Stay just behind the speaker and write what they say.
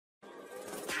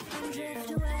Hi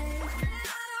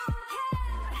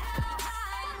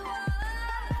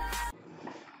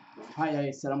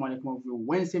guys, assalamu alaikum everyone.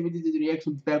 Wednesday we did the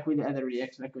reaction, back with another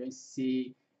reaction. Like you can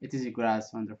see, it is a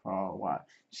grass VanderWaal.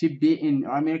 She be in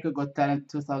America Got Talent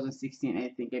 2016. I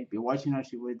think I've been watching her.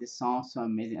 She with the song so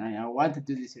amazing, and I want to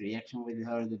do this reaction with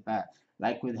her the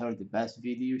best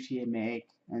video she make,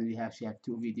 and she have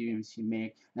two videos she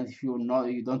make. And if you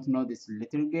don't know this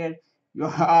little girl, you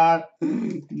are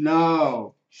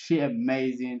no, she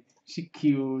amazing, she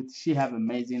cute, she have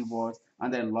amazing voice,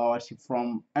 and I love her. She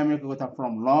from America Got Talent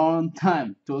from long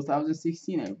time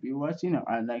 2016. I'll be watching her,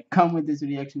 and I come with this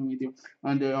reaction video,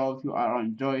 and I hope you are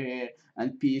enjoy it.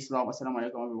 And peace, love, assalamu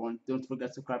alaikum everyone. Don't forget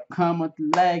to subscribe, comment,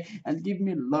 like, and give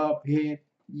me love here.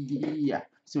 Yeah,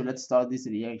 so let's start this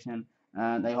reaction,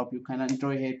 and I hope you can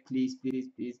enjoy it. Please, please,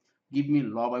 please give me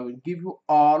love. I will give you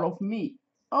all of me,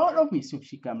 all of me. So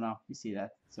she come now, you see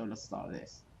that. So let's start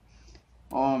this.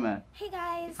 Oh man. Hey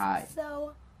guys. Hi.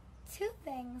 So, two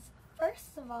things.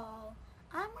 First of all,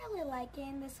 I'm really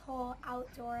liking this whole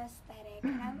outdoor aesthetic,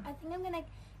 and I think I'm gonna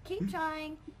keep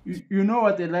trying. You know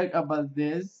what I like about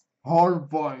this? Her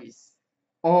voice.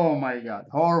 Oh my god,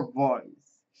 her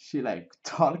voice. She like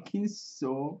talking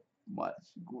so much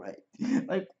great.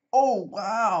 Like, oh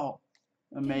wow.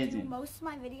 I do Amazing. most of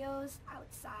my videos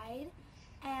outside,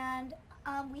 and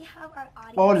we have our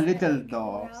audience. Oh, that little we can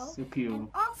dogs. grow. So cute. And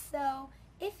also,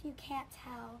 if you can't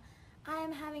tell, I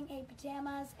am having a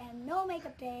pajamas and no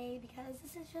makeup day because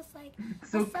this is just like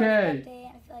It's a okay. self-love day,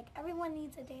 and I feel like everyone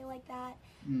needs a day like that.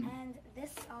 And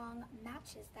this song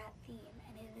matches that theme,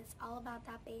 and it is all about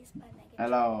that bass by Megan.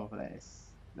 Hello, please.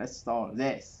 Let's start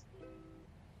this.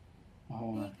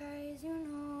 Oh man. Because you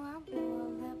know I'm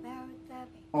all about that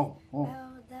bass. Oh, oh.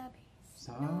 About that bass.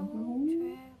 So, No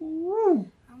trap.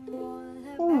 woo. I'm all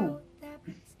about that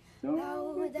bass. So,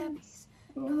 About that bass.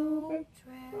 No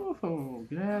trap. oh,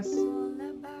 yes. I'm all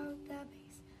about that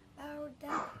bass. About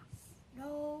that bass.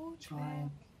 No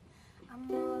trap.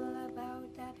 I'm all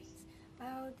about that bass.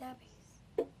 About that bass.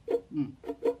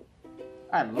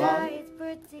 I love Yeah, it. it's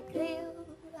pretty clear.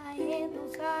 I ain't no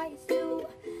size two,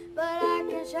 but I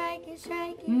can shake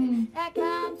it like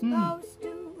I'm supposed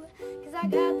to. Cause I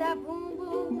got that boom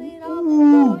boom with all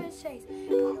the boys shakes. You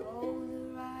know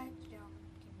the right jump,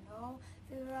 you know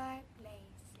the right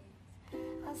places.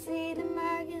 I see the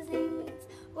magazines,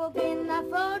 working that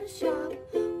Photoshop.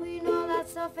 We know that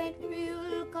stuff ain't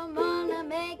real, come on and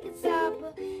make it stop.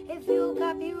 If you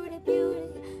got beauty,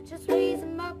 just raise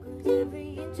them up. Cause every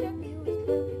inch of you is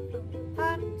perfect from the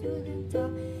bottom to the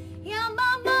top. Yeah,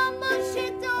 my mama,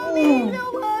 she told me to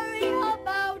worry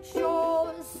about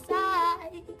your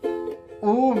side.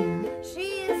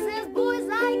 She says boys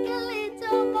like a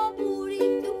little more booty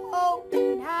to hold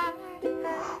tonight.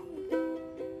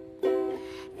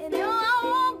 And no, I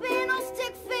won't be no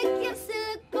stick figure,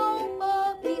 silicone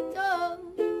Barbie doll.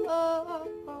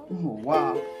 Oh,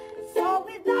 wow. So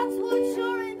if that's what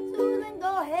you're into, then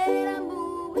go ahead and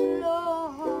move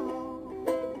along.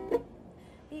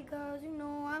 Because you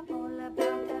know I'm all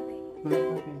about that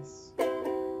bass.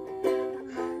 I'm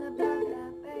all about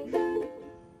that bass.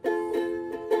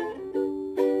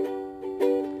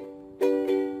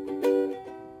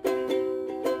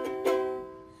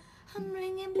 I'm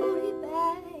bringing booty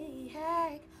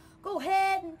back. Go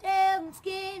ahead and tell them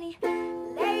skinny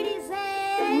ladies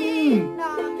ain't. No,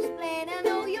 I'm just playing. I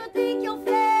know you think you're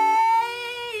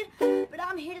fade, but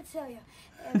I'm here to tell you,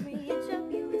 every inch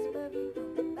of you is perfect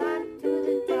from the bottom to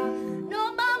the top.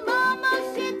 No, my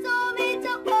mama, she told me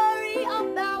to worry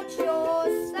about your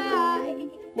side.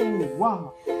 Oh,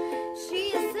 wow.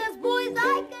 She says boys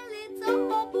like a little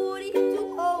more booty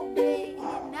to hold me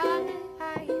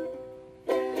night.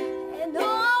 And no,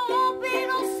 I won't be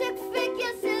no sick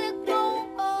figure,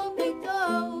 silicone Barbie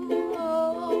doll.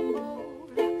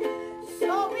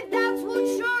 So if that's what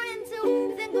you're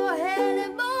into, then go ahead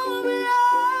and move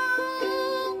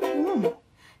along.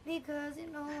 Because you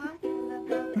know I'm all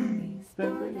about that bass.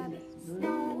 About that bass.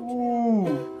 No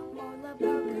trap. I'm all about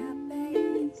that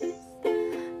bass.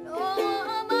 No,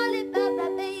 I'm all about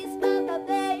that bass, about that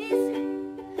bass.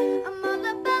 I'm all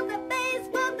about the bass,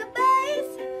 about the bass.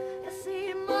 I see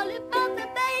I'm all about the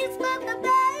bass, about the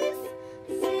bass.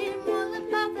 I see I'm all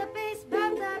about the bass,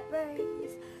 about that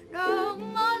bass. No,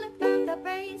 I'm all about the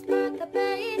bass, about the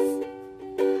bass.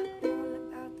 I'm all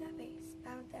about that bass,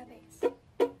 about that bass.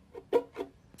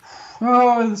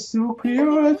 Oh, it's so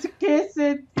cute. Kiss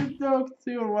it. Doctor,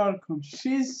 you're welcome.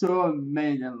 She's so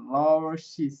amazing. Love her.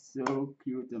 She's so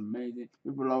cute, amazing.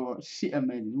 People love her. She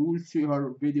amazing. You will see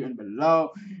her video in below.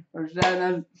 Her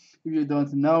channel. If you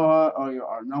don't know her or you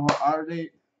are know her already,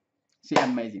 she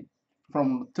amazing.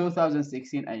 from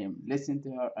 2016. I am listening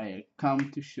to her. I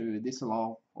come to show you this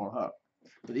love for her.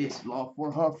 This love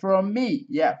for her from me.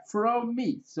 Yeah, from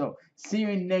me. So see you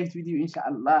in next video,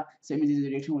 inshallah. Send me this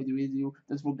reaction with the video.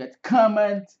 Don't forget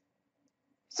comment,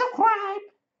 subscribe,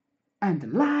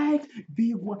 and like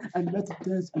big one, and let's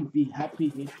dance and be happy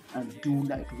here and do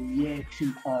like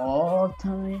reaction all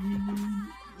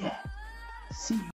time. Yeah. See you.